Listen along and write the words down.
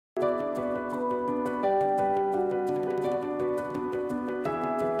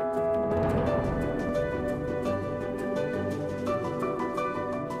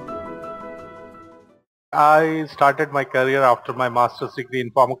I started my career after my master's degree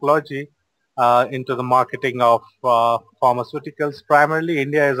in pharmacology into the marketing of pharmaceuticals. Primarily,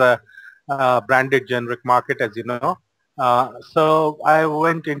 India is a branded generic market, as you know. So I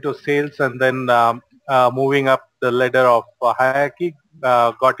went into sales and then moving up the ladder of hierarchy,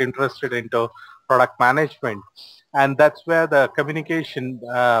 got interested into product management. And that's where the communication,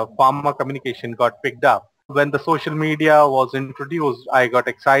 pharma communication got picked up. When the social media was introduced, I got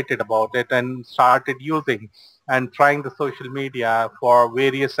excited about it and started using and trying the social media for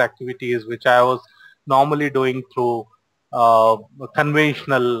various activities which I was normally doing through uh,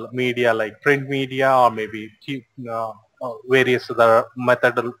 conventional media like print media or maybe various other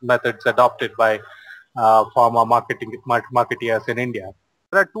methods adopted by pharma marketeers in India.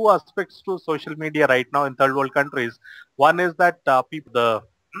 There are two aspects to social media right now in third world countries. One is that people, the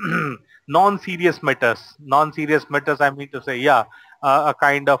non-serious matters, I mean to say, yeah, a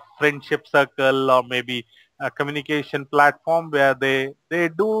kind of friendship circle or maybe a communication platform where they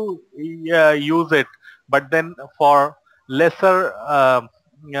do use it, but then for lesser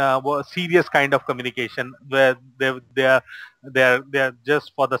serious kind of communication where they're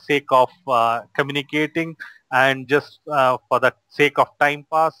just for the sake of communicating and just for the sake of time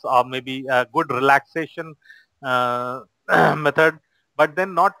pass or maybe a good relaxation method, but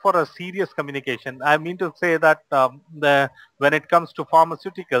then not for a serious communication. I mean to say that when it comes to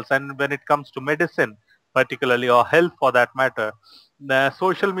pharmaceuticals and when it comes to medicine particularly or health for that matter, the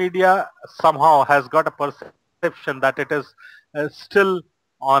social media somehow has got a perception that it is still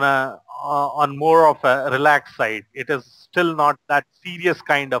on more of a relaxed side. It is still not that serious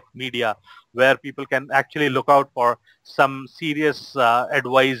kind of media where people can actually look out for some serious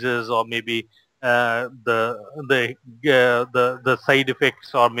advices or maybe the side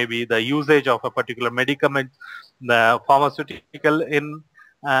effects or maybe the usage of a particular medicament, the pharmaceutical in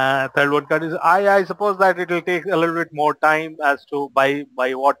third world countries. I suppose that it will take a little bit more time as to by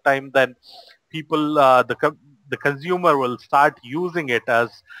what time then people the consumer will start using it as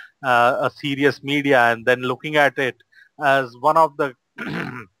a serious media and then looking at it as one of the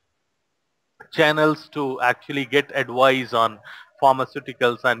channels to actually get advice on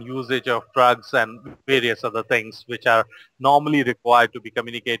pharmaceuticals and usage of drugs and various other things which are normally required to be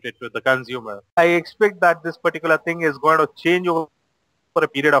communicated to the consumer. I expect that this particular thing is going to change over a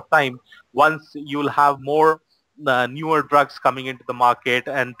period of time once you'll have more newer drugs coming into the market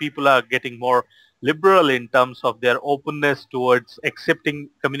and people are getting more liberal in terms of their openness towards accepting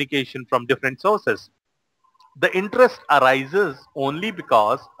communication from different sources. The interest arises only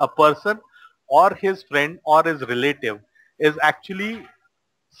because a person or his friend or his relative is actually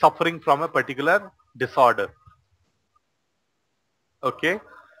suffering from a particular disorder. Okay.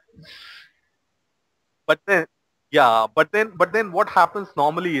 But then, yeah, but then what happens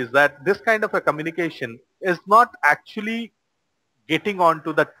normally is that this kind of a communication is not actually getting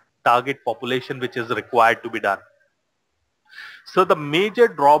onto the target population which is required to be done. So the major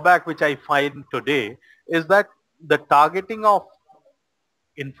drawback which I find today is that the targeting of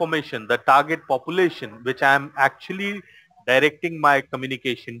information, the target population which I am actually directing my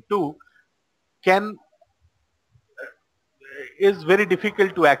communication to can is very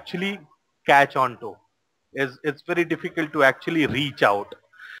difficult to actually catch on to. It's very difficult to actually reach out.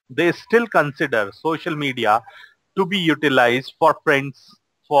 They still consider social media to be utilized for friends,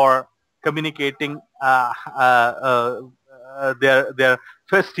 for communicating their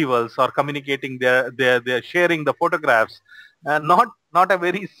festivals or communicating their sharing the photographs, not a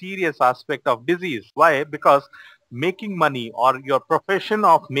very serious aspect of disease. Why? Because making money or your profession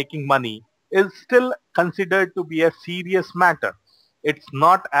of making money is still considered to be a serious matter. It's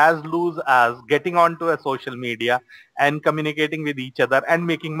not as loose as getting onto a social media and communicating with each other and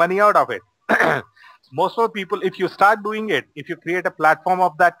making money out of it. Most of the people, if you start doing it, if you create a platform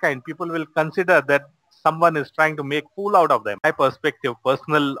of that kind, people will consider that someone is trying to make fool out of them. My perspective,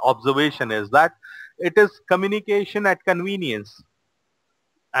 personal observation is that it is communication at convenience.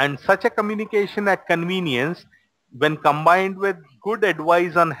 And such a communication at convenience, when combined with good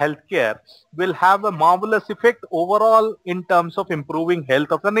advice on healthcare, will have a marvelous effect overall in terms of improving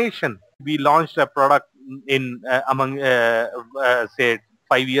health of the nation. We launched a product in say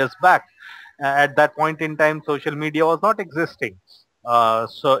 5 years back. At that point in time, social media was not existing.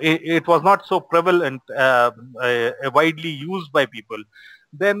 So it was not so prevalent, widely used by people.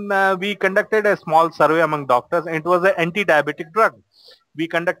 Then we conducted a small survey among doctors, and it was an anti-diabetic drug. We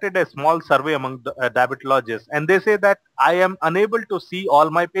conducted a small survey among diabetologists, and they say that I am unable to see all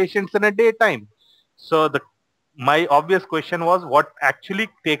my patients in a daytime. So the my obvious question was, what actually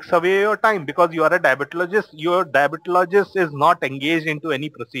takes away your time? Because you are a diabetologist, your diabetologist is not engaged into any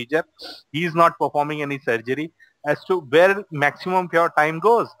procedure, he is not performing any surgery. As to where maximum of your time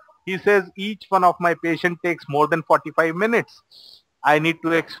goes, he says each one of my patient takes more than 45 minutes. I need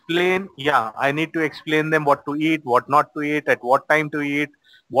to explain, yeah, I need to explain them what to eat, what not to eat, at what time to eat,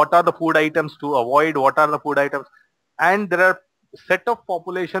 what are the food items to avoid, what are the food items. And there are set of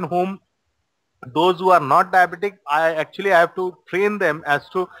population whom, those who are not diabetic, I have to train them as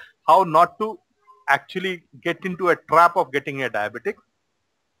to how not to actually get into a trap of getting a diabetic.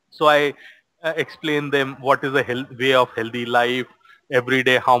 So I explain them what is a way of healthy life every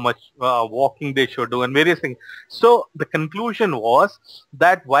day, how much walking they should do, and various things. So the conclusion was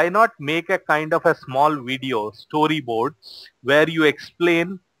that why not make a kind of a small video storyboard where you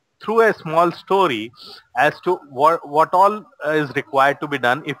explain through a small story as to what all is required to be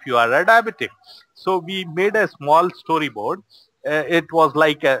done if you are a diabetic. So we made a small storyboard. It was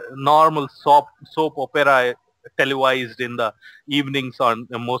like a normal soap opera televised in the evenings on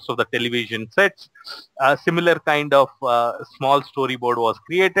most of the television sets. A similar kind of small storyboard was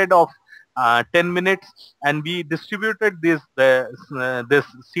created of 10 minutes, and we distributed this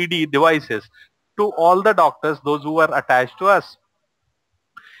CD devices to all the doctors, those who were attached to us.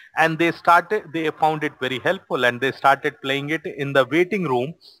 And they found it very helpful, and they started playing it in the waiting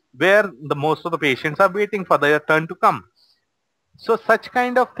room where the most of the patients are waiting for their turn to come. So such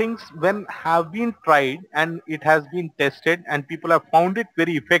kind of things, when have been tried and it has been tested and people have found it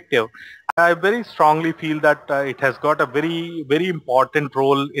very effective, I very strongly feel that it has got a very important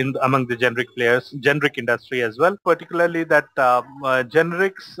role in among the generic players, generic industry as well. Particularly that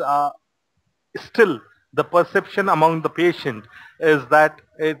generics still, the perception among the patient is that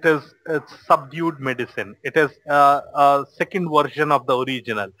it's subdued medicine. It is a second version of the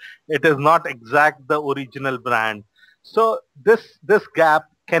original. It is not exact the original brand. So this gap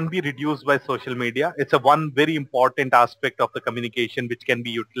can be reduced by social media. It's a one very important aspect of the communication which can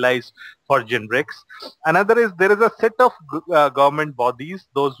be utilized for generics. Another is there is a set of government bodies,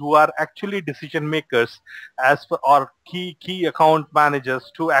 those who are actually decision makers as for, or key account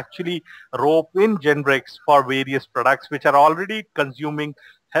managers, to actually rope in generics for various products which are already consuming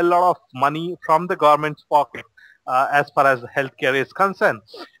a lot of money from the government's pocket as far as healthcare is concerned.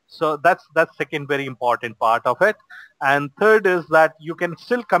 So that's second very important part of it. And third is that you can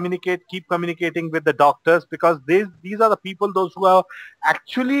still keep communicating with the doctors, because these are the people, those who are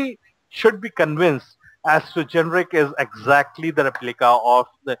actually should be convinced as to generic is exactly the replica of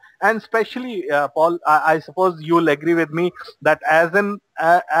the, and especially Paul, I suppose you'll agree with me that as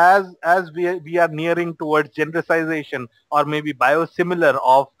we are nearing towards genericization or maybe biosimilar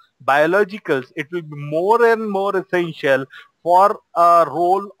of biologicals, it will be more and more essential for a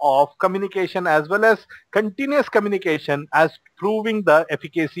role of communication as well as continuous communication as proving the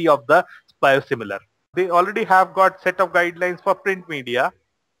efficacy of the biosimilar. They already have got set of guidelines for print media.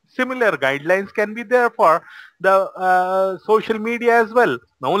 Similar guidelines can be there for the social media as well.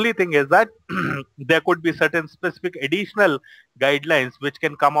 The only thing is that there could be certain specific additional guidelines which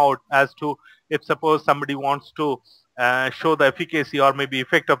can come out as to, if suppose somebody wants to show the efficacy or maybe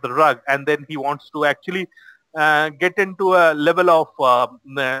effect of the drug, and then he wants to actually get into a level of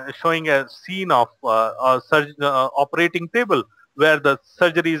showing a scene of operating table where the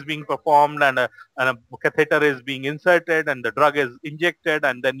surgery is being performed and a catheter is being inserted and the drug is injected,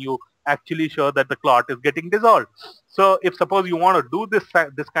 and then you actually show that the clot is getting dissolved. So if suppose you want to do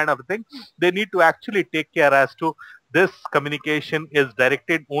this kind of thing, they need to actually take care as to this communication is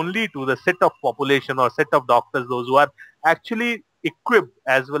directed only to the set of population or set of doctors, those who are actually equipped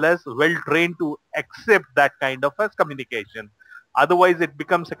as well as well trained to accept that kind of a communication. Otherwise it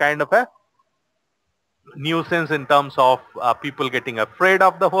becomes a kind of a nuisance in terms of people getting afraid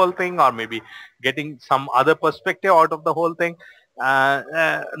of the whole thing or maybe getting some other perspective out of the whole thing.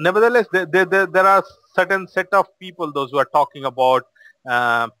 Nevertheless, there are certain set of people, those who are talking about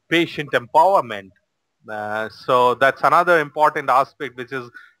patient empowerment. So that's another important aspect which is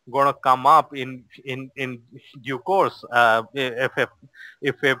going to come up in due course.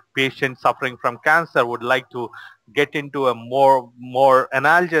 If a patient suffering from cancer would like to get into a more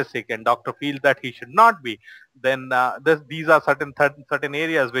analgesic and doctor feels that he should not be, then these are certain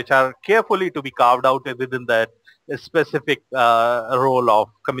areas which are carefully to be carved out within that specific role of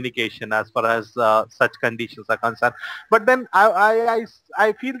communication as far as such conditions are concerned. But then I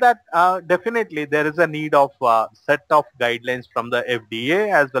feel that definitely there is a need of set of guidelines from the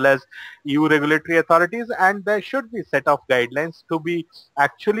FDA as well as EU regulatory authorities, and there should be set of guidelines to be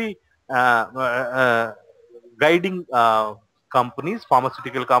actually guiding companies,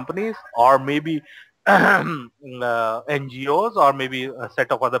 pharmaceutical companies, or maybe NGOs or maybe a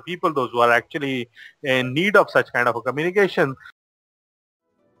set of other people, those who are actually in need of such kind of a communication.